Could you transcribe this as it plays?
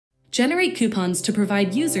Generate coupons to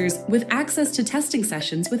provide users with access to testing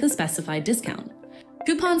sessions with a specified discount.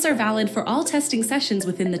 Coupons are valid for all testing sessions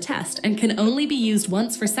within the test and can only be used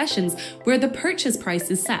once for sessions where the purchase price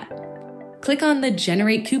is set. Click on the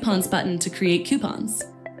Generate Coupons button to create coupons.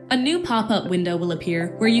 A new pop-up window will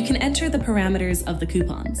appear where you can enter the parameters of the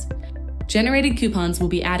coupons. Generated coupons will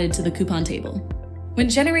be added to the coupon table. When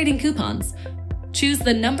generating coupons, choose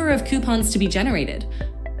the number of coupons to be generated.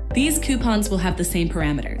 These coupons will have the same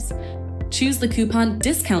parameters. Choose the coupon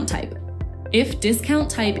discount type. If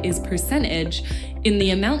discount type is percentage, in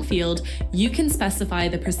the amount field, you can specify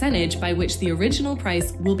the percentage by which the original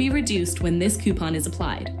price will be reduced when this coupon is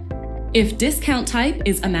applied. If discount type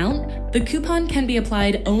is amount, the coupon can be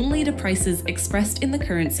applied only to prices expressed in the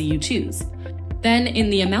currency you choose. Then, in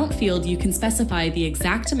the amount field, you can specify the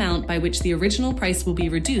exact amount by which the original price will be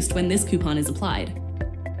reduced when this coupon is applied.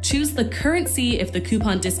 Choose the currency if the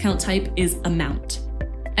coupon discount type is amount.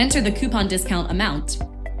 Enter the coupon discount amount.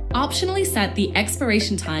 Optionally set the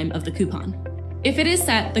expiration time of the coupon. If it is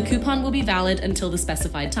set, the coupon will be valid until the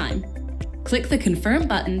specified time. Click the Confirm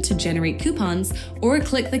button to generate coupons, or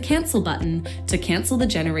click the Cancel button to cancel the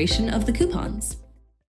generation of the coupons.